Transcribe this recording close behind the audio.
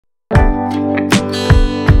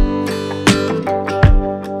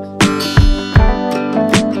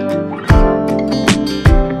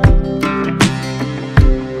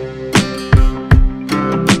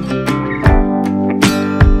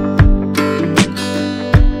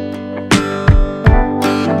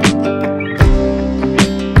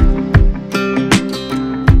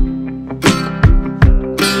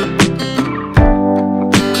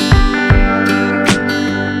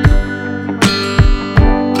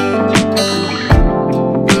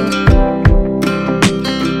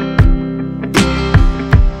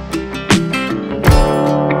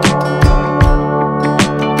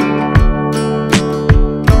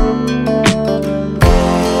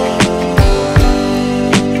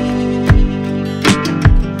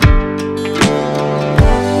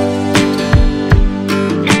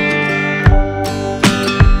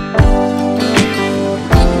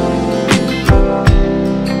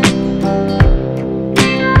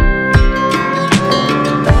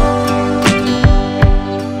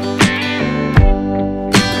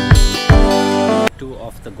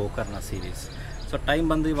Series. So time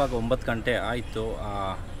ಬಂದು ಇವಾಗ 9 ಗಂಟೆ ಆಯಿತು.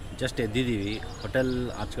 ಜಸ್ಟ್ ಎದ್ದಿದ್ದೀವಿ. ಹೋಟೆಲ್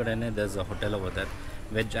ಆಚೆ ಕಡೆನೇ ದರ್ಸ್ ಅ hotel over there,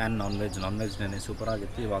 veg and non ವೆಜ್ನೇ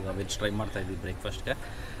ಸೂಪರಾಗಿತ್ತು. ಇವಾಗ ವೆಜ್ ಟ್ರೈ ಮಾಡ್ತಾಯಿದ್ವಿ ಬ್ರೇಕ್ಫಾಸ್ಟ್ಗೆ.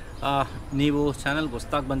 ನೀವು ಚಾನಲ್ಗೆ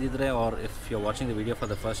ಹೊಸ್ದಾಗಿ ಬಂದಿದ್ದರೆ R if you are watching the video for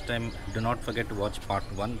the first time, do not forget to watch part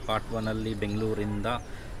 1 ಬೆಂಗಳೂರಿಂದ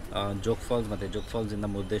ಜೋಗ್ ಫಾಲ್ಸ್ ಮತ್ತು ಜೋಗ್ ಫಾಲ್ಸಿಂದ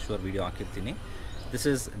ಮುರುಡೇಶ್ವರ್ ವೀಡಿಯೋ ಹಾಕಿರ್ತೀನಿ. This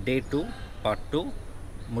is day 2 part 2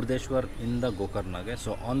 Murudeshwar ಇಂದ ಗೋಕರ್ನಾಗೆ.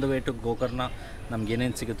 So on the way to Gokarna ನಮ್ಗೆ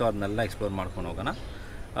ಏನೇನು ಸಿಗುತ್ತೋ ಅದನ್ನೆಲ್ಲ ಎಕ್ಸ್ಪ್ಲೋರ್ ಮಾಡ್ಕೊಂಡು ಹೋಗೋಣ.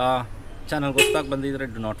 ಚಾನಲ್ಗೆ ಹೊಸ್ದಾಗಿ ಬಂದಿದ್ದರೆ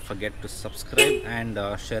do not forget to subscribe and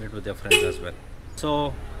share it with your friends as well. So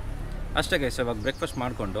ಅಷ್ಟೇ ಗೈಸ್, ಇವಾಗ ಬ್ರೇಕ್ಫಾಸ್ಟ್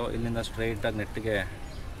ಮಾಡಿಕೊಂಡು ಇಲ್ಲಿಂದ ಸ್ಟ್ರೈಟಾಗಿ ನೆಟ್ಟಿಗೆ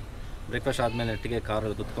ಬ್ರೇಕ್ಫಾಸ್ಟ್ ಆದಮೇಲೆ ನೆಟ್ಟಿಗೆ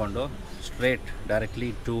ಕಾರಲ್ಲಿ ಕುತ್ಕೊಂಡು straight directly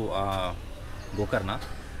to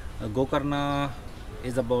Gokarna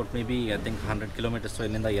is about may be I think 100 kilometres.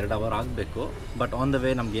 ಇಲ್ಲಿಂದ 2 ಅವರ್ ಆಗಬೇಕು. ಬಟ್ ಆನ್ ದ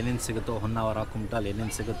ವೇ ನಮ್ಗೆ ಏನೇನು ಸಿಗುತ್ತೋ ಹೊನ್ನಾವರ ಕುಮಟಾಲ್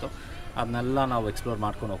ಏನೇನು ಸಿಗುತ್ತೋ ಅದನ್ನೆಲ್ಲ ನಾವು ಎಕ್ಸ್ಪ್ಲೋರ್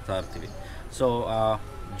ಮಾಡ್ಕೊಂಡು ಹೋಗ್ತಾ ಇರ್ತೀವಿ. So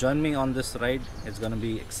join me on this ride. It's gonna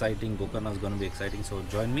be exciting. Gokarna is gonna be exciting. So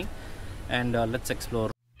join me and let's explore.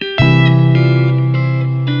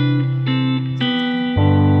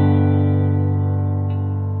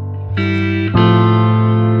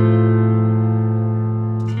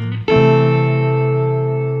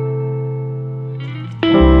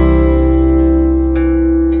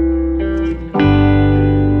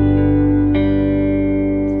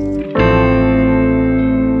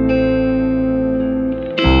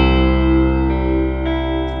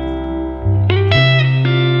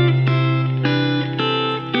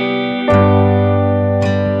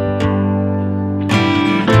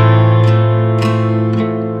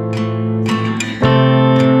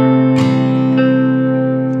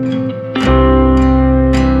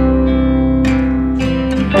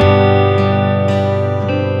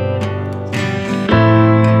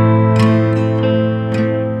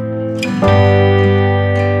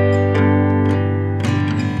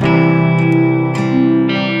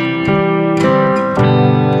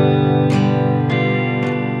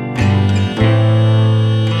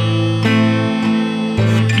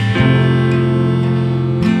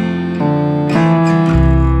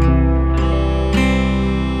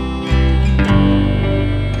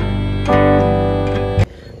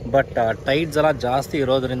 But tides ಎಲ್ಲ ಜಾಸ್ತಿ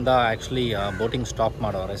ಇರೋದ್ರಿಂದ ಆ್ಯಕ್ಚುಲಿ ಬೋಟಿಂಗ್ ಸ್ಟಾಪ್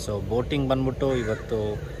ಮಾಡೋರೆ. ಸೊ ಬೋಟಿಂಗ್ ಬಂದ್ಬಿಟ್ಟು ಇವತ್ತು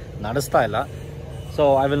ನಡೆಸ್ತಾ ಇಲ್ಲ. So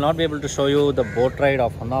I will not be able to show you the boat ride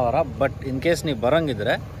of Honnavar. But in case ನೀವು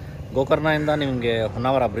ಬರೋಂಗಿದ್ರೆ ಗೋಕರ್ಣದಿಂದ ನಿಮಗೆ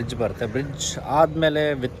ಹೊನ್ನಾವರ ಬ್ರಿಡ್ಜ್ ಬರುತ್ತೆ. ಬ್ರಿಡ್ಜ್ ಆದಮೇಲೆ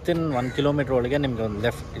ವಿತಿನ್ 1 ಕಿಲೋಮೀಟ್ರ್ ಒಳಗೆ ನಿಮಗೆ ಒಂದು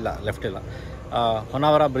ಲೆಫ್ಟ್ ಇಲ್ಲ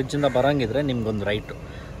ಹೊನ್ನಾವರ ಬ್ರಿಡ್ಜಿಂದ ಬರೋಂಗಿದ್ರೆ ನಿಮ್ಗೊಂದು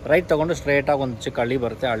ರೈಟ್ ತೊಗೊಂಡು ಸ್ಟ್ರೇಟಾಗಿ ಒಂದು ಚಿಕ್ಕ ಹಳ್ಳಿ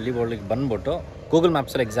ಬರುತ್ತೆ. ಹಳ್ಳಿ ಒಳಗೆ ಬಂದ್ಬಿಟ್ಟು ಗೂಗಲ್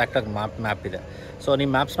ಮ್ಯಾಪ್ಸಲ್ಲಿ ಎಕ್ಸಾಕ್ಟಾಗಿ ಮ್ಯಾಪ್ ಇದೆ. ಸೊ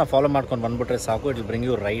ನೀವು ಮ್ಯಾಪ್ಸ್ನ ಫಾಲೋ ಮಾಡ್ಕೊಂಡು ಬಂದುಬಿಟ್ರೆ ಸಾಕು. It will bring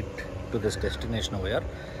you right to this destination over.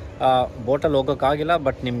 ಬೋಟಲ್ಲಿ ಹೋಗೋಕ್ಕಾಗಿಲ್ಲ,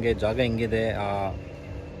 but ನಿಮಗೆ ಜಾಗ ಹೆಂಗಿದೆ,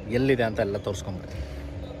 ಎಲ್ಲಿದೆ ಅಂತ ಎಲ್ಲ ತೋರಿಸ್ಕೊಂಬಿಡ್ತೀನಿ.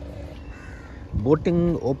 ಬೋಟಿಂಗ್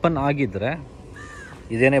ಓಪನ್ ಆಗಿದ್ದರೆ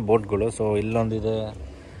ಇದೇನೇ ಬೋಟ್ಗಳು. ಸೊ ಇಲ್ಲೊಂದಿದೆ,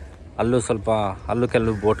 ಅಲ್ಲೂ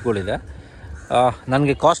ಕೆಲವು ಬೋಟ್ಗಳಿದೆ.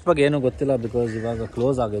 ನನಗೆ ಕಾಸ್ಟ್ ಬಗ್ಗೆ ಏನೂ ಗೊತ್ತಿಲ್ಲ, ಬಿಕಾಸ್ ಇವಾಗ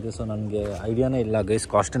ಕ್ಲೋಸ್ ಆಗಿದೆ. ಸೊ ನನಗೆ ಐಡಿಯಾನೇ ಇಲ್ಲ ಗೈಸ್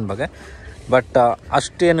ಕಾಸ್ಟಿನ ಬಗ್ಗೆ. ಬಟ್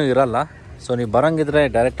ಅಷ್ಟೇನು ಇರಲ್ಲ. ಸೊ ನೀವು ಬರೋಂಗಿದ್ರೆ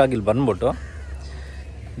ಡೈರೆಕ್ಟಾಗಿ ಇಲ್ಲಿ ಬಂದ್ಬಿಟ್ಟು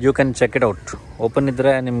you can check it out. Open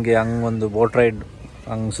ಇದ್ದರೆ ನಿಮಗೆ ಹಂಗೆ ಒಂದು ಬೋಟ್ ರೈಡ್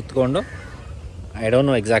ಹಂಗೆ ಸುತ್ತಕೊಂಡು, I don't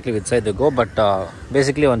know exactly which side they go, but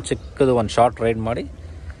basically ಒಂದು ಶಾರ್ಟ್ ರೈಡ್ ಮಾಡಿ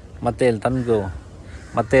ಮತ್ತೆ ಇಲ್ಲಿ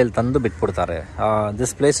ತಂದು ಬಿಟ್ಬಿಡ್ತಾರೆ.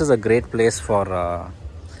 This place is a great place for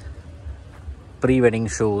pre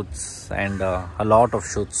wedding shoots and a lot of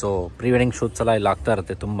shoots. So pre wedding shoots ಎಲ್ಲ ಇಲ್ಲಿ ಆಗ್ತಾ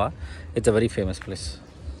ಇರುತ್ತೆ ತುಂಬ. It's a very famous place.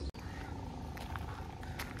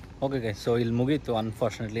 Okay, so ಇಲ್ಲಿ ಮುಗೀತು.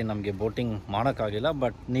 ಅನ್ಫಾರ್ಚುನೇಟ್ಲಿ ನಮಗೆ ಬೋಟಿಂಗ್ ಮಾಡೋಕ್ಕಾಗಿಲ್ಲ.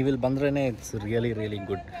 ಬಟ್ ನೀವು ಇಲ್ಲಿ ಬಂದ್ರೇ ಇಟ್ಸ್ ರಿಯಲಿ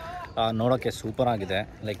ಗುಡ್. ನೋಡೋಕ್ಕೆ ಸೂಪರಾಗಿದೆ.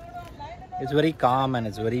 Like it's very calm and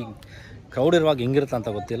it's very crowd ಇರುವಾಗ ಹೆಂಗಿರುತ್ತೆ ಅಂತ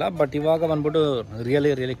ಗೊತ್ತಿಲ್ಲ. ಬಟ್ ಇವಾಗ ಬಂದ್ಬಿಟ್ಟು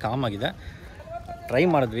ರಿಯಲಿ ಕಾಮ್ ಆಗಿದೆ. ಟ್ರೈ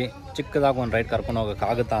ಮಾಡಿದ್ವಿ ಚಿಕ್ಕದಾಗಿ ಒಂದು ರೈಡ್ ಕರ್ಕೊಂಡು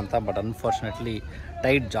ಹೋಗೋಕ್ಕಾಗುತ್ತಾ ಅಂತ. ಬಟ್ ಅನ್ಫಾರ್ಚುನೇಟ್ಲಿ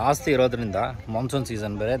ಟೈಡ್ ಜಾಸ್ತಿ ಇರೋದ್ರಿಂದ, ಮಾನ್ಸೂನ್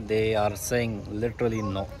ಸೀಸನ್ ಬೇರೆ, they are saying literally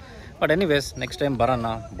no. But anyways next time ಬರೋಣ.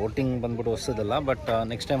 ಬೋಟಿಂಗ್ ಬಂದ್ಬಿಟ್ಟು ಹೊಸದಲ್ಲ, ಬಟ್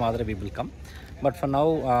ನೆಕ್ಸ್ಟ್ ಟೈಮ್ ಆದರೆ we will come. But for now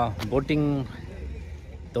boating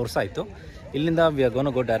ತೋರಿಸಾಯಿತು. ಇಲ್ಲಿಂದ we are gonna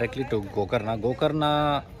go directly to Gokarna.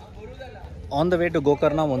 On the way to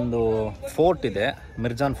Gokarna ಒಂದು fort ಇದೆ,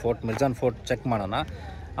 Mirjan fort check ಮಾಡೋಣ.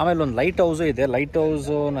 ಆಮೇಲೆ ಒಂದು light house ಇದೆ. ಲೈಟ್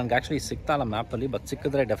ಹೌಸು ನನಗೆ ಆ್ಯಕ್ಚುಲಿ ಸಿಗ್ತಾ ಇಲ್ಲ ಮ್ಯಾಪಲ್ಲಿ, ಬಟ್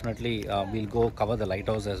ಸಿಕ್ಕಿದ್ರೆ definitely will go cover the light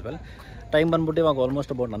house as well. Time ಬಂದ್ಬಿಟ್ಟು ಇವಾಗ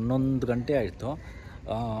ಆಲ್ಮೋಸ್ಟ್ ಅಬೌಟ್ 11 ಗಂಟೆ ಆಯಿತು.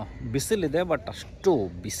 ಬಿಸಿಲಿದೆ, ಬಟ್ ಅಷ್ಟು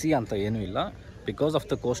ಬಿಸಿ ಅಂತ ಏನೂ ಇಲ್ಲ. Because of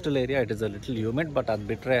the coastal area it is a little humid. But ಅದು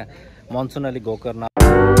ಬಿಟ್ಟರೆ ಮಾನ್ಸೂನಲ್ಲಿ ಗೋಕರ್ನ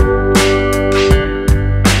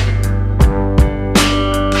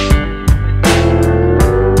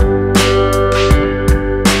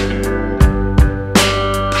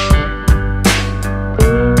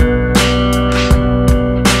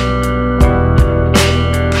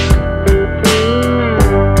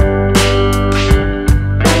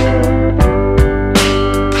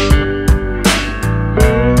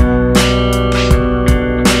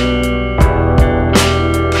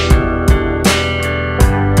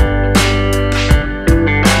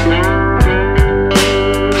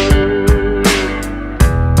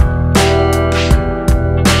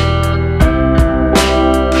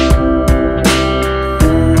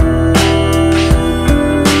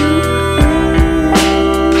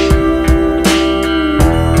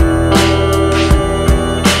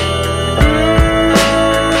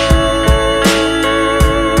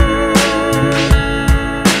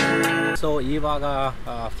ಇವಾಗ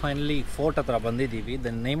ಫೈನಲಿ ಫೋರ್ಟ್ ಹತ್ರ ಬಂದಿದ್ದೀವಿ. The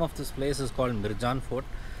name of this place is called Mirjan fort.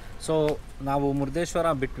 So ನಾವು ಮುರುಡೇಶ್ವರ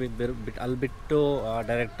ಅಲ್ಲಿ ಬಿಟ್ಟು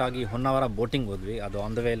ಡೈರೆಕ್ಟಾಗಿ ಹೊನ್ನಾವರ ಬೋಟಿಂಗ್ ಹೋದ್ವಿ. ಅದು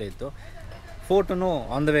ಆನ್ ದ ವೇಲೇ ಇತ್ತು. ಫೋರ್ಟೂ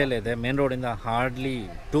ಆನ್ ದ ವೇಲೇ ಇದೆ. ಮೇನ್ ರೋಡಿಂದ ಹಾರ್ಡ್ಲಿ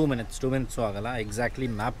 2 ಮಿನಿಟ್ಸು ಆಗೋಲ್ಲ. ಎಕ್ಸಾಕ್ಟ್ಲಿ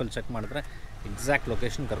ಮ್ಯಾಪಲ್ಲಿ ಚೆಕ್ ಮಾಡಿದ್ರೆ ಎಕ್ಸಾಕ್ಟ್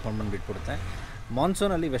ಲೊಕೇಶನ್ ಕರ್ಕೊಂಡು ಬಂದು ಬಿಟ್ಬಿಡುತ್ತೆ.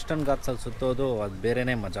 ಮಾನ್ಸೂನಲ್ಲಿ ವೆಸ್ಟರ್ನ್ ಘಾಟ್ಸಲ್ಲಿ ಸುತ್ತೋದು ಅದು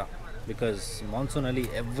ಬೇರೆಯೇ ಮಜಾ. Because ಮಾನ್ಸೂನಲ್ಲಿ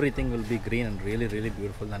everything will be green and really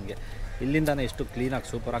beautiful. ನನಗೆ ಇಲ್ಲಿಂದಾನೇ ಎಷ್ಟು ಕ್ಲೀನಾಗಿ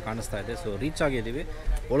ಸೂಪರಾಗಿ ಕಾಣಿಸ್ತಾ ಇದೆ. ಸೊ ರೀಚ್ ಆಗಿದ್ದೀವಿ,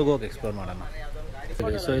 ಒಳಗೋಗಿ ಎಕ್ಸ್ಪ್ಲೋರ್ ಮಾಡೋಣ.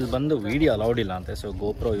 ಸೊ ಇಲ್ಲಿ ಬಂದು ವೀಡಿಯೋ ಅಲೌಡ್ ಇಲ್ಲ ಅಂತೆ. ಸೊ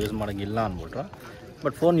ಗೋಪ್ರೋ ಯೂಸ್ ಮಾಡೋಂಗಿಲ್ಲ ಅಂದ್ಬಿಟ್ರು.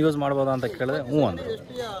 ಬಟ್ ಫೋನ್ ಯೂಸ್ ಮಾಡ್ಬೋದಾ ಅಂತ ಕೇಳಿದ್ರೆ ಹ್ಞೂ ಅಂದರು.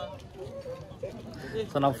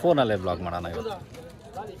 ಸೊ ನಾವು ಫೋನಲ್ಲೇ ಬ್ಲಾಗ್ ಮಾಡೋಣ ಇವತ್ತು.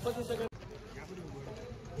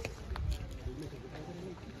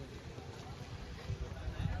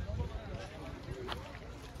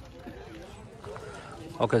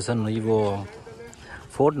 ಓಕೆ ಸರ್, ನೀವು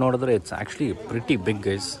ಫೋರ್ಟ್ ನೋಡಿದ್ರೆ it's actually pretty big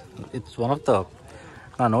guys. It's one of the,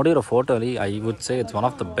 ನಾನು ನೋಡಿರೋ ಫೋಟೋಲಿ I would say it's one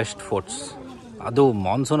of the best sports. ಅದು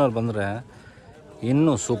ಮಾನ್ಸೂನಲ್ಲಿ ಬಂದರೆ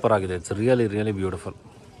ಇನ್ನೂ ಸೂಪರಾಗಿದೆ. It's really beautiful.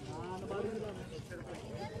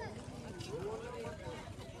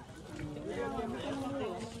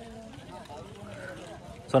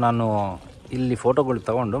 ಸೊ ನಾನು ಇಲ್ಲಿ ಫೋಟೋಗಳು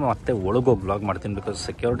ತೊಗೊಂಡು ಮತ್ತೆ ಒಳಗೋಗಿ ವ್ಲಾಗ್ ಮಾಡ್ತೀನಿ. ಬಿಕಾಸ್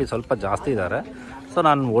ಸೆಕ್ಯೂರಿಟಿ ಸ್ವಲ್ಪ ಜಾಸ್ತಿ ಇದ್ದಾರೆ. ಸೊ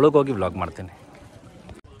ನಾನು ಒಳಗೋಗಿ ವ್ಲಾಗ್ ಮಾಡ್ತೀನಿ.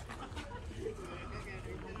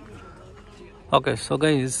 ಓಕೆ, ಸೊ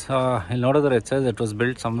ಗೈಸ್, ಇಲ್ಲಿ ನೋಡಿದ್ರೆ it says it was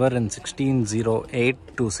built somewhere in 1608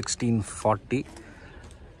 to 1640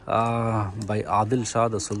 by Adil Shah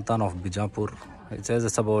the Sultan of Bijapur. It says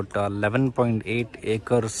it's about 11.8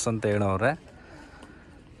 acres ಅಂತ ಹೇಳೋರೆ.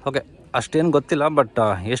 ಓಕೆ, ಅಷ್ಟೇನು ಗೊತ್ತಿಲ್ಲ, ಬಟ್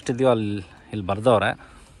ಎಷ್ಟಿದೆಯೋ ಇಲ್ಲಿ ಬರ್ದವ್ರೆ.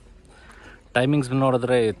 ಟೈಮಿಂಗ್ಸ್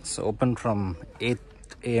ನೋಡಿದ್ರೆ it's open from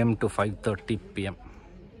 8 AM to 5:30 PM.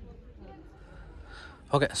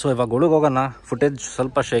 Okay, so ಇವಾಗ ಒಳಗೆ ಹೋಗೋಣ. ಫುಟೇಜ್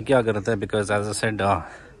ಸ್ವಲ್ಪ ಶೇಕಿ ಆಗಿರುತ್ತೆ because as a shed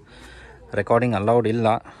recording allowed ಇಲ್ಲ,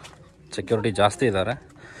 ಸೆಕ್ಯೂರಿಟಿ ಜಾಸ್ತಿ ಇದ್ದಾರೆ.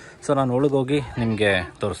 ಸೊ ನಾನು ಒಳಗೋಗಿ ನಿಮಗೆ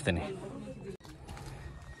ತೋರಿಸ್ತೀನಿ.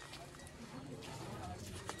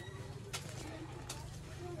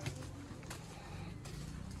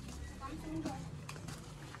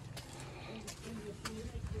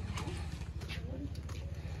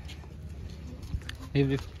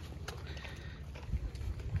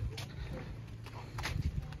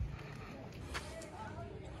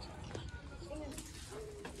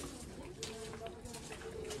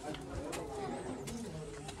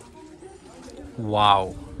 ವಾವ್,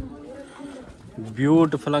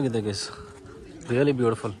 ಬ್ಯೂಟಿಫುಲ್ ಆಗಿದೆ guys, really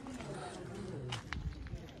beautiful.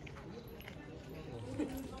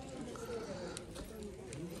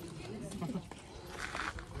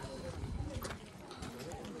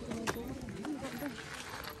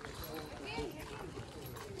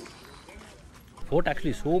 Fort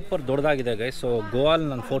actually super ದೊಡ್ಡದಾಗಿದೆ ಗೈಸ್. ಸೊ ಗೋವಾಲ್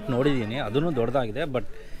ನಾನು ಫೋರ್ಟ್ ನೋಡಿದ್ದೀನಿ, ಅದೂ ದೊಡ್ಡದಾಗಿದೆ. ಬಟ್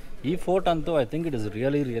ಈ ಫೋರ್ಟ್ ಅಂತೂ I think it is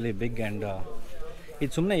really big. And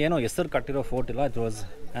ಇದು ಸುಮ್ಮನೆ ಏನೋ ಹೆಸರು ಕಟ್ಟಿರೋ ಫೋರ್ಟ್ ಇಲ್ಲ. It was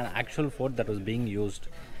an actual fort that was being used.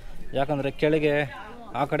 ಯಾಕಂದರೆ ಕೆಳಗೆ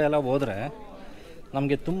ಆ ಕಡೆ ಎಲ್ಲ ಹೋದರೆ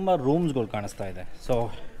ನಮಗೆ ತುಂಬ ರೂಮ್ಸ್ಗಳು ಕಾಣಿಸ್ತಾ ಇದೆ. ಸೊ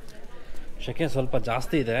ಸೆಕೆ ಸ್ವಲ್ಪ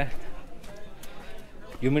ಜಾಸ್ತಿ ಇದೆ,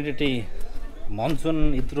 ಹ್ಯುಮಿಡಿಟಿ ಮಾನ್ಸೂನ್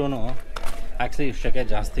ಇದ್ರೂ ಆ್ಯಕ್ಚುಲಿ ಸೆಕೆ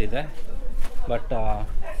ಜಾಸ್ತಿ ಇದೆ. ಬಟ್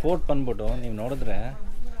ಫೋರ್ಟ್ ಬಂದ್ಬಿಟ್ಟು ನೀವು ನೋಡಿದ್ರೆ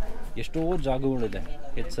ಎಷ್ಟೋ ಜಾಗಗಳಿದೆ.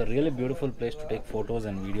 It's a really beautiful place to take photos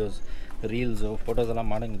and videos, reels, photos ಎಲ್ಲ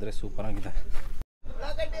ಮಾಡೋಂಗಿದ್ರೆ ಸೂಪರಾಗಿದೆ.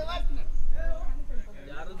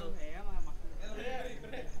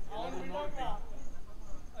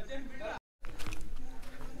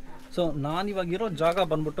 ಸೊ ನಾನಿವಾಗಿರೋ ಜಾಗ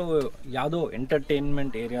ಬಂದ್ಬಿಟ್ಟು ಯಾವುದೋ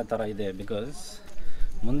ಎಂಟರ್ಟೈನ್ಮೆಂಟ್ ಏರಿಯಾ ಥರ ಇದೆ. ಬಿಕಾಸ್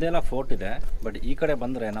ಮುಂದೆಲ್ಲ ಫೋರ್ಟ್ ಇದೆ, ಬಟ್ ಈ ಕಡೆ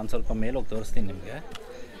ಬಂದರೆ ನಾನು ಸ್ವಲ್ಪ ಮೇಲೋಗಿ ತೋರಿಸ್ತೀನಿ ನಿಮಗೆ.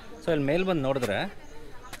 ಸೊ ಇಲ್ಲಿ ಮೇಲೆ ಬಂದು ನೋಡಿದ್ರೆ,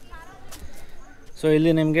 ಸೊ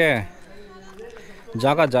ಇಲ್ಲಿ ನಿಮಗೆ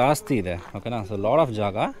ಜಾಗ ಜಾಸ್ತಿ ಇದೆ, ಓಕೆನಾ. ಸೊ ಲಾಡ್ ಆಫ್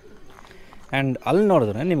ಜಾಗ. ಆ್ಯಂಡ್ ಅಲ್ಲಿ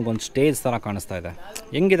ನೋಡಿದ್ರೆ ನಿಮ್ಗೊಂದು ಸ್ಟೇಜ್ ಥರ ಕಾಣಿಸ್ತಾ ಇದೆ.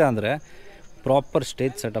 ಹೆಂಗಿದೆ ಅಂದರೆ ಪ್ರಾಪರ್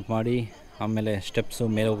ಸ್ಟೇಜ್ ಸೆಟಪ್ ಮಾಡಿ, ಆಮೇಲೆ ಸ್ಟೆಪ್ಸು,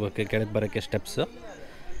 ಮೇಲೆ ಹೋಗೋಕ್ಕೆ ಕೆಳಗೆ ಬರೋಕ್ಕೆ ಸ್ಟೆಪ್ಸು.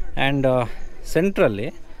 ಆ್ಯಂಡ್ ಸೆಂಟ್ರಲ್ಲಿ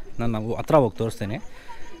ನಾನು ಹತ್ರ ಹೋಗಿ ತೋರಿಸ್ತೀನಿ.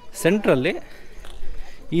 ಸೆಂಟ್ರಲ್ಲಿ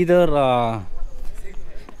ಇದರ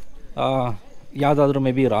ಯಾವುದಾದ್ರೂ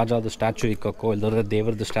ಮೇ ಬಿ ರಾಜಾದು ಸ್ಟ್ಯಾಚು ಇಕ್ಕೋಕ್ಕೋ, ಇಲ್ಲದ್ರೆ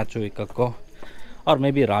ದೇವ್ರದ್ದು ಸ್ಟ್ಯಾಚು ಇಕ್ಕೋಕ್ಕೋ, ಅವ್ರು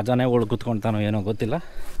ಮೇ ಬಿ ರಾಜಾನೇ ಒಳಗೆ ಕೂತ್ಕೊಳ್ತಾನೋ ಏನೋ ಗೊತ್ತಿಲ್ಲ.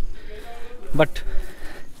 ಬಟ್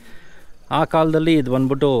ಆ ಕಾಲದಲ್ಲಿ ಇದು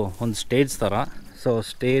ಬಂದ್ಬಿಟ್ಟು ಒಂದು ಸ್ಟೇಜ್ ಥರ. ಸೊ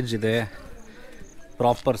ಸ್ಟೇಜ್ ಇದೆ,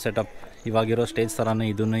 ಪ್ರಾಪರ್ ಸೆಟಪ್, ಇವಾಗಿರೋ ಸ್ಟೇಜ್ ಥರನೇ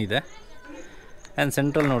ಇದೂ ಇದೆ. ಆ್ಯಂಡ್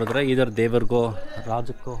ಸೆಂಟ್ರಲ್ ನೋಡಿದ್ರೆ ಇದರ ದೇವ್ರಿಗೋ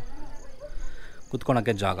ರಾಜಕ್ಕೋ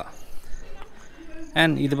ಕೂತ್ಕೊಳಕ್ಕೆ ಜಾಗ.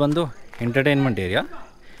 ಆ್ಯಂಡ್ ಇದು ಬಂದು ಎಂಟರ್ಟೈನ್ಮೆಂಟ್ ಏರಿಯಾ.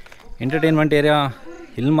 ಎಂಟರ್ಟೈನ್ಮೆಂಟ್ ಏರಿಯಾ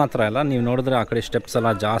ಇಲ್ಲಿ ಮಾತ್ರ ಇಲ್ಲ, ನೀವು ನೋಡಿದ್ರೆ ಆ ಕಡೆ ಸ್ಟೆಪ್ಸ್ ಎಲ್ಲ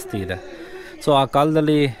ಜಾಸ್ತಿ ಇದೆ. ಸೊ ಆ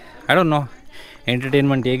ಕಾಲದಲ್ಲಿ ಐ ಡೋಂಟ್ ನೋ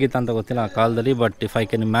ಎಂಟರ್ಟೈನ್ಮೆಂಟ್ ಹೇಗಿತ್ತು ಅಂತ ಗೊತ್ತಿಲ್ಲ ಆ ಕಾಲದಲ್ಲಿ. But if I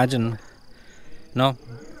can imagine, no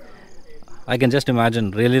I can just imagine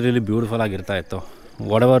really beautiful ಆಗಿರ್ತಾಯಿತ್ತು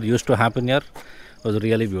whatever used to happen here was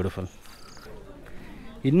really beautiful.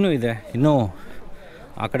 ಇನ್ನೂ ಇದೆ, ಇನ್ನೂ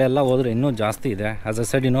ಆ ಕಡೆ ಎಲ್ಲ ಹೋದರೆ ಇನ್ನೂ ಜಾಸ್ತಿ ಇದೆ. As I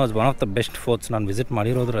said, it's one of the best sports ನಾನು ವಿಸಿಟ್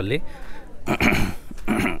ಮಾಡಿರೋದ್ರಲ್ಲಿ.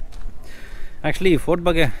 ಆ್ಯಕ್ಚುಲಿ ಈ ಫೋರ್ಟ್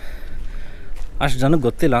ಬಗ್ಗೆ ಅಷ್ಟು ಜನಕ್ಕೆ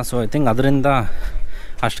ಗೊತ್ತಿಲ್ಲ, ಸೊ ಐ ಥಿಂಕ್ ಅದರಿಂದ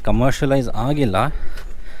ಅಷ್ಟು ಕಮರ್ಷಿಯಲೈಸ್ ಆಗಿಲ್ಲ.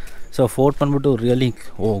 ಸೊ ಫೋರ್ಟ್ ಬಂದ್ಬಿಟ್ಟು ರಿಯಲಿ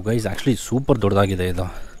ಗೈಸ್ ಆ್ಯಕ್ಚುಲಿ ಸೂಪರ್ ದೊಡ್ಡದಾಗಿದೆ ಇದು.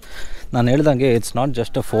 ನಾನು ಹೇಳ್ದಂಗೆ it's not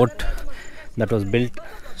just a fort that was built,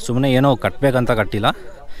 ಸುಮ್ಮನೆ ಏನೋ ಕಟ್ಟಬೇಕಂತ ಕಟ್ಟಿಲ್ಲ.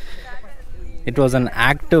 It was an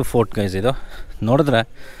active fort guys. ಇದು ನೋಡಿದ್ರೆ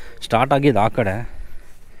ಸ್ಟಾರ್ಟ್ ಆಗಿದ್ದು ಆ ಕಡೆ,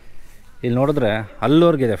 ಇಲ್ಲಿ ನೋಡಿದ್ರೆ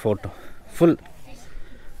ಅಲ್ಲೋರ್ಗಿದೆ fort full.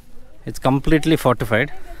 It's completely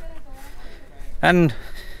fortified and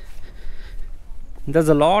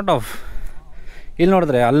ದರ್ಸ್ a lot of, ಇಲ್ಲಿ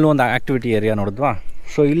ನೋಡಿದ್ರೆ ಅಲ್ಲೊಂದು ಆ್ಯಕ್ಟಿವಿಟಿ ಏರಿಯಾ ನೋಡಿದ್ವಾ.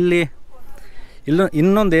 ಸೊ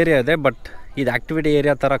ಇನ್ನೊಂದು ಏರಿಯಾ ಇದೆ, ಬಟ್ ಇದು ಆ್ಯಕ್ಟಿವಿಟಿ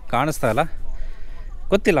ಏರಿಯಾ ಥರ ಕಾಣಿಸ್ತಾ ಇಲ್ಲ,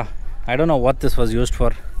 ಗೊತ್ತಿಲ್ಲ. I don't know what this was used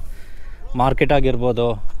for. Market ಆಗಿರ್ಬೋದು,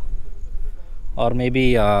 ಆರ್ ಮೇ ಬಿ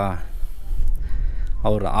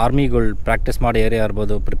ಅವ್ರ ಆರ್ಮಿಗಳು ಪ್ರಾಕ್ಟೀಸ್ ಮಾಡಿ ಏರಿಯಾ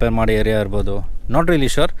ಇರ್ಬೋದು, ಪ್ರಿಪೇರ್ ಮಾಡಿ ಏರಿಯಾ ಇರ್ಬೋದು, ನಾಟ್ ರಿಯಲಿ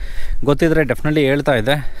ಶ್ಯೂರ್. ಗೊತ್ತಿದ್ದರೆ ಡೆಫಿನೆಟ್ಲಿ ಹೇಳ್ತಾ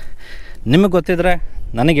ಇದೆ. ನಿಮಗೆ ಗೊತ್ತಿದ್ದರೆ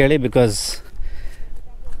ನನಗೆ ಹೇಳಿ, ಬಿಕಾಸ್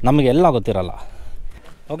ನಮಗೆಲ್ಲ ಗೊತ್ತಿರಲ್ಲ.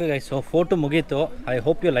 ಓಕೆ ಗೈಸ್, ಸೊ ಫೋಟೋ ಮುಗೀತು. I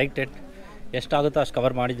hope you liked it. ಎಷ್ಟಾಗುತ್ತೋ ಅಷ್ಟು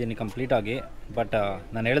ಕವರ್ ಮಾಡಿದ್ದೀನಿ ಕಂಪ್ಲೀಟಾಗಿ. ಬಟ್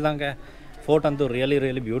ನಾನು ಹೇಳ್ದಂಗೆ ಫೋರ್ಟ್ ಅಂತೂ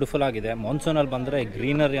ರಿಯಲಿ ಬ್ಯೂಟಿಫುಲ್ ಆಗಿದೆ. ಮಾನ್ಸೂನಲ್ಲಿ ಬಂದರೆ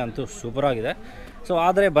ಗ್ರೀನರಿ ಅಂತೂ ಸೂಪರಾಗಿದೆ. ಸೊ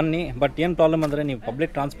ಆದರೆ ಬನ್ನಿ, ಬಟ್ ಏನು ಪ್ರಾಬ್ಲಮ್ ಅಂದರೆ ನೀವು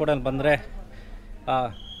ಪಬ್ಲಿಕ್ ಟ್ರಾನ್ಸ್ಪೋರ್ಟಲ್ಲಿ ಬಂದರೆ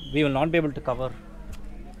we will not be able to cover.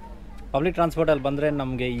 Public ಟ್ರಾನ್ಸ್ಪೋರ್ಟಲ್ಲಿ ಬಂದರೆ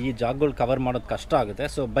ನಮಗೆ ಈ ಜಾಗಗಳು ಕವರ್ ಮಾಡೋದು ಕಷ್ಟ ಆಗುತ್ತೆ.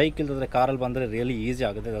 ಸೊ ಬೈಕ್ ಇಲ್ಲದ್ರೆ ಕಾರಲ್ಲಿ ಬಂದರೆ ರಿಯಲಿ ಈಸಿ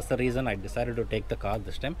ಆಗುತ್ತೆ. That's the reason I decided to take the car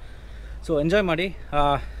this time. So enjoy ಮಾಡಿ.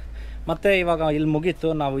 ಮತ್ತು ಇವಾಗ ಇಲ್ಲಿ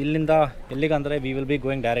ಮುಗೀತು. ನಾವು ಇಲ್ಲಿಂದ ಎಲ್ಲಿಗಂದರೆ we will be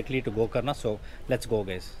going directly to Gokarna. So let's go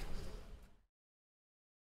guys.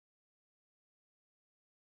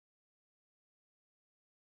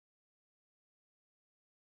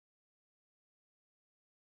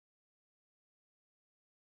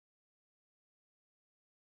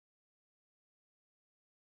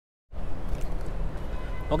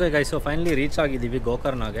 Okay guys, so finally reach ಆಗಿದ್ದೀವಿ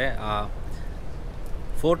ಗೋಕರ್ನಾಗೆ.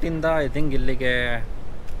 ಫೋರ್ಟಿಂದ ಐ ಥಿಂಕ್ ಇಲ್ಲಿಗೆ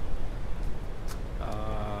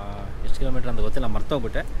ಎಷ್ಟು ಕಿಲೋಮೀಟ್ರ್ ಅಂತ ಗೊತ್ತಿಲ್ಲ,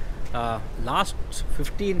 ಮರ್ತೋಗ್ಬಿಟ್ಟೆ. ಲಾಸ್ಟ್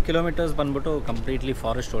 15 ಕಿಲೋಮೀಟರ್ಸ್ ಬಂದ್ಬಿಟ್ಟು ಕಂಪ್ಲೀಟ್ಲಿ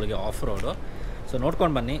ಫಾರೆಸ್ಟ್ ಒಳಗೆ ಆಫ್ ರೋಡು. ಸೊ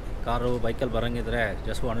ನೋಡ್ಕೊಂಡು ಬನ್ನಿ. ಕಾರು ಬೈಕಲ್ಲಿ ಬರೋಂಗಿದ್ರೆ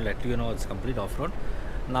just want let you know it's complete of road.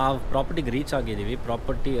 ನಾವು ಪ್ರಾಪರ್ಟಿಗೆ ರೀಚ್ ಆಗಿದ್ದೀವಿ.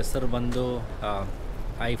 ಪ್ರಾಪರ್ಟಿ ಹೆಸರು ಬಂದು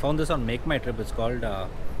I found this on make my trip. It's called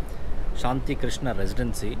Shanti Krishna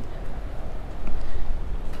residency.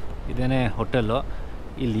 ಇದೇನೇ hotel.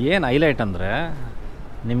 ಇಲ್ಲಿ ಏನು ಹೈಲೈಟ್ ಅಂದರೆ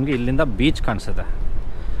ನಿಮಗೆ ಇಲ್ಲಿಂದ ಬೀಚ್ ಕಾಣಿಸುತ್ತೆ.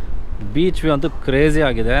 ಬೀಚ್ ವ್ಯೂ ಅಂತೂ ಕ್ರೇಜಿ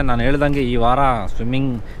ಆಗಿದೆ. ನಾನು ಹೇಳ್ದಂಗೆ ಈ ವಾರ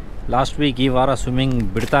ಸ್ವಿಮ್ಮಿಂಗ್, ಲಾಸ್ಟ್ ವೀಕ್ ಈ ವಾರ ಸ್ವಿಮ್ಮಿಂಗ್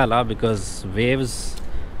ಬಿಡ್ತಾ ಇಲ್ಲ, ಬಿಕಾಸ್ ವೇವ್ಸ್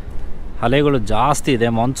ಅಲೆಗಳು ಜಾಸ್ತಿ ಇದೆ.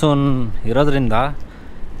 ಮಾನ್ಸೂನ್ ಇರೋದ್ರಿಂದ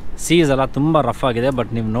ಸೀಸ್ ಎಲ್ಲ ತುಂಬ ರಫ್ ಆಗಿದೆ.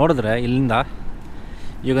 ಬಟ್ ನೀವು ನೋಡಿದ್ರೆ ಇಲ್ಲಿಂದ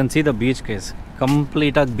you can see the beach case.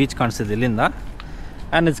 ಕಂಪ್ಲೀಟಾಗಿ ಬೀಚ್ ಕಾಣಿಸ್ತಿದೆ ಇಲ್ಲಿಂದ.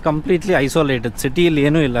 And it's completely isolated. ಸಿಟಿಯಲ್ಲಿ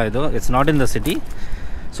ಏನೂ ಇಲ್ಲ ಇದು. It's not in the city.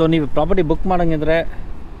 So ನೀವು ಪ್ರಾಪರ್ಟಿ ಬುಕ್ ಮಾಡೋಂಗಿದ್ರೆ,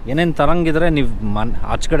 ಏನೇನು ತರಂಗಿದ್ರೆ ನೀವು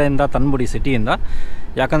ಆಚೆ ಕಡೆಯಿಂದ ತಂದುಬಿಡಿ ಸಿಟಿಯಿಂದ.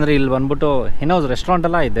 ಯಾಕಂದರೆ ಇಲ್ಲಿ ಬಂದ್ಬಿಟ್ಟು ಇನ್ನೊಂದು ರೆಸ್ಟೋರೆಂಟ್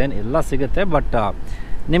ಎಲ್ಲ ಇದೆ, ಎಲ್ಲ ಸಿಗುತ್ತೆ. ಬಟ್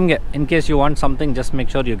ನಿಮಗೆ in case you want something, just make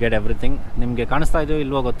sure you get everything. ನಿಮಗೆ ಕಾಣಿಸ್ತಾ ಇದೆಯೋ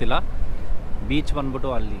ಇಲ್ವೋ ಗೊತ್ತಿಲ್ಲ, ಬೀಚ್ ಬಂದ್ಬಿಟ್ಟು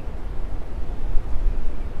ಅಲ್ಲಿ.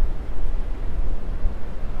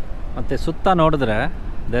 ಮತ್ತು ಸುತ್ತ ನೋಡಿದ್ರೆ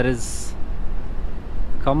there is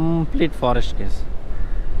complete forest case.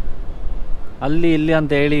 ಅಲ್ಲಿ ಇಲ್ಲಿ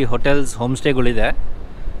ಅಂತ ಹೇಳಿ hotels, home ಸ್ಟೇಗಳಿದೆ,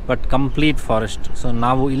 but complete forest. So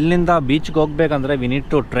ನಾವು ಇಲ್ಲಿಂದ ಬೀಚ್ಗೆ ಹೋಗ್ಬೇಕಂದ್ರೆ we need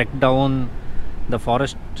to trek down the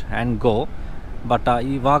forest and go. But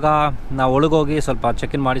ಇವಾಗ ನಾವು ಒಳಗೋಗಿ ಸ್ವಲ್ಪ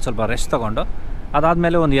ಚೆಕ್-ಇನ್ ಮಾಡಿ ಸ್ವಲ್ಪ ರೆಸ್ಟ್ ತೊಗೊಂಡು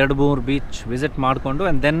ಅದಾದಮೇಲೆ ಒಂದು 2-3 ಬೀಚ್ ವಿಸಿಟ್ ಮಾಡಿಕೊಂಡು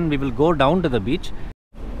and then we will go down to the beach.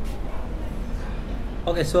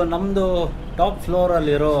 Okay, so ನಮ್ಮದು top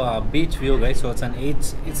ಫ್ಲೋರಲ್ಲಿರೋ beach view guys. So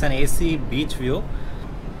it's an AC beach view.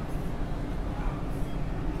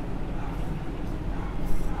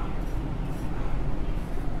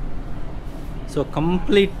 So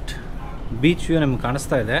complete beach view ನಿಮ್ಗೆ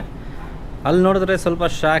ಕಾಣಿಸ್ತಾ ಇದೆ. ಅಲ್ಲಿ ನೋಡಿದ್ರೆ ಸ್ವಲ್ಪ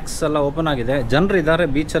ಶಾಕ್ಸ್ ಎಲ್ಲ ಓಪನ್ ಆಗಿದೆ. ಜನರು ಇದ್ದಾರೆ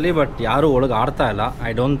ಬೀಚಲ್ಲಿ, ಬಟ್ ಯಾರೂ ಒಳಗೆ ಆಡ್ತಾ ಇಲ್ಲ.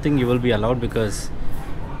 I don't think you will be allowed, because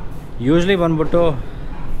usually ಬಂದ್ಬಿಟ್ಟು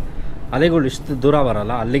ಅಲೆಗಳು ಇಷ್ಟು ದೂರ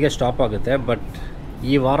ಬರೋಲ್ಲ, ಅಲ್ಲಿಗೆ ಸ್ಟಾಪ್ ಆಗುತ್ತೆ. ಬಟ್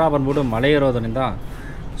ಈ ವಾರ ಬಂದ್ಬಿಟ್ಟು ಮಳೆ ಇರೋದರಿಂದ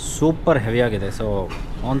ಸೂಪರ್ ಹೆವಿಯಾಗಿದೆ. ಸೊ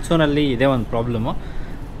ಮಾನ್ಸೂನಲ್ಲಿ ಇದೇ ಒಂದು ಪ್ರಾಬ್ಲಮ್ಮು.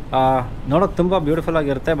 ನೋಡೋಕೆ ತುಂಬ ಬ್ಯೂಟಿಫುಲ್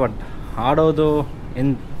ಆಗಿರುತ್ತೆ, ಬಟ್ ಆಡೋದು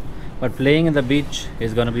but playing in the beach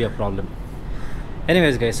is gonna be a problem.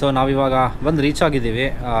 Anyways guys, so ನಾವಿವಾಗ ಬಂದು ರೀಚ್ ಆಗಿದ್ದೀವಿ.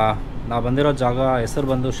 ನಾವು ಬಂದಿರೋ ಜಾಗ ಹೆಸರು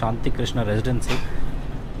ಬಂದು ಶಾಂತಿ ಕೃಷ್ಣ ರೆಸಿಡೆನ್ಸಿ.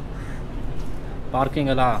 ಪಾರ್ಕಿಂಗ್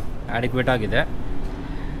ಎಲ್ಲ ಆ್ಯಡಿಕ್ವೇಟ್ ಆಗಿದೆ.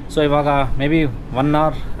 ಸೊ ಇವಾಗ ಮೇ ಬಿ 1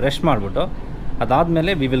 hour ರೆಸ್ಟ್ ಮಾಡಿಬಿಟ್ಟು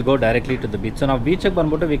ಅದಾದಮೇಲೆ we will go directly to the beach. So ನಾವು ಬೀಚಿಗೆ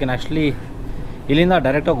ಬಂದ್ಬಿಟ್ಟು ವಿ ಕ್ಯಾನ್ ಆ್ಯಕ್ಚುಲಿ ಇಲ್ಲಿಂದ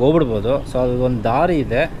ಡೈರೆಕ್ಟಾಗಿ ಹೋಗ್ಬಿಡ್ಬೋದು. ಸೊ ಅದು ಒಂದು ದಾರಿ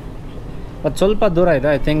ಇದೆ, ಅದು ಸ್ವಲ್ಪ ದೂರ ಇದೆ.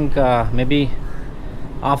 I think may be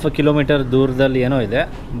half a kilometre ದೂರದಲ್ಲಿ ಏನೋ ಇದೆ,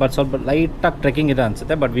 ಬಟ್ ಸ್ವಲ್ಪ ಲೈಟಾಗಿ ಟ್ರೆಕ್ಕಿಂಗ್ ಇದೆ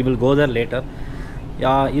ಅನಿಸುತ್ತೆ. But we will go there litre.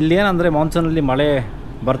 ಇಲ್ಲಿ ಏನಂದರೆ ಮಾನ್ಸೂನಲ್ಲಿ ಮಳೆ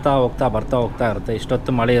ಬರ್ತಾ ಹೋಗ್ತಾ ಇರುತ್ತೆ.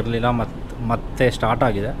 ಇಷ್ಟೊತ್ತು ಮಳೆ ಇರಲಿಲ್ಲ, ಮತ್ತೆ ಸ್ಟಾರ್ಟ್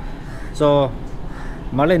ಆಗಿದೆ. ಸೊ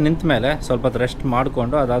ಮಳೆ ನಿಂತ ಮೇಲೆ ಸ್ವಲ್ಪ ಹೊತ್ತು ರೆಸ್ಟ್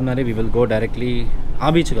ಮಾಡಿಕೊಂಡು ಅದಾದಮೇಲೆ ವಿ ವಿಲ್ ಗೋ ಡೈರೆಕ್ಟ್ಲಿ ಆ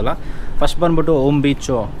ಬೀಚ್ಗೆಲ್ಲ. ಫಸ್ಟ್ ಬಂದ್ಬಿಟ್ಟು ಓಮ್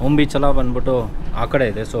ಬೀಚೆಲ್ಲ ಬಂದ್ಬಿಟ್ಟು ಆ ಕಡೆ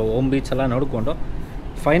ಇದೆ. ಸೊ ಓಮ್ ಬೀಚೆಲ್ಲ ನೋಡಿಕೊಂಡು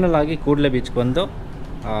ಫೈನಲ್ ಆಗಿ ಕೂಡಲೇ ಬೀಚ್ಗೆ ಬಂದು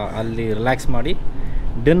ಅಲ್ಲಿ ರಿಲ್ಯಾಕ್ಸ್ ಮಾಡಿ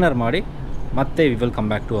ಡಿನ್ನರ್ ಮಾಡಿ ಮತ್ತೆ we will come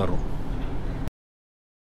back to our room.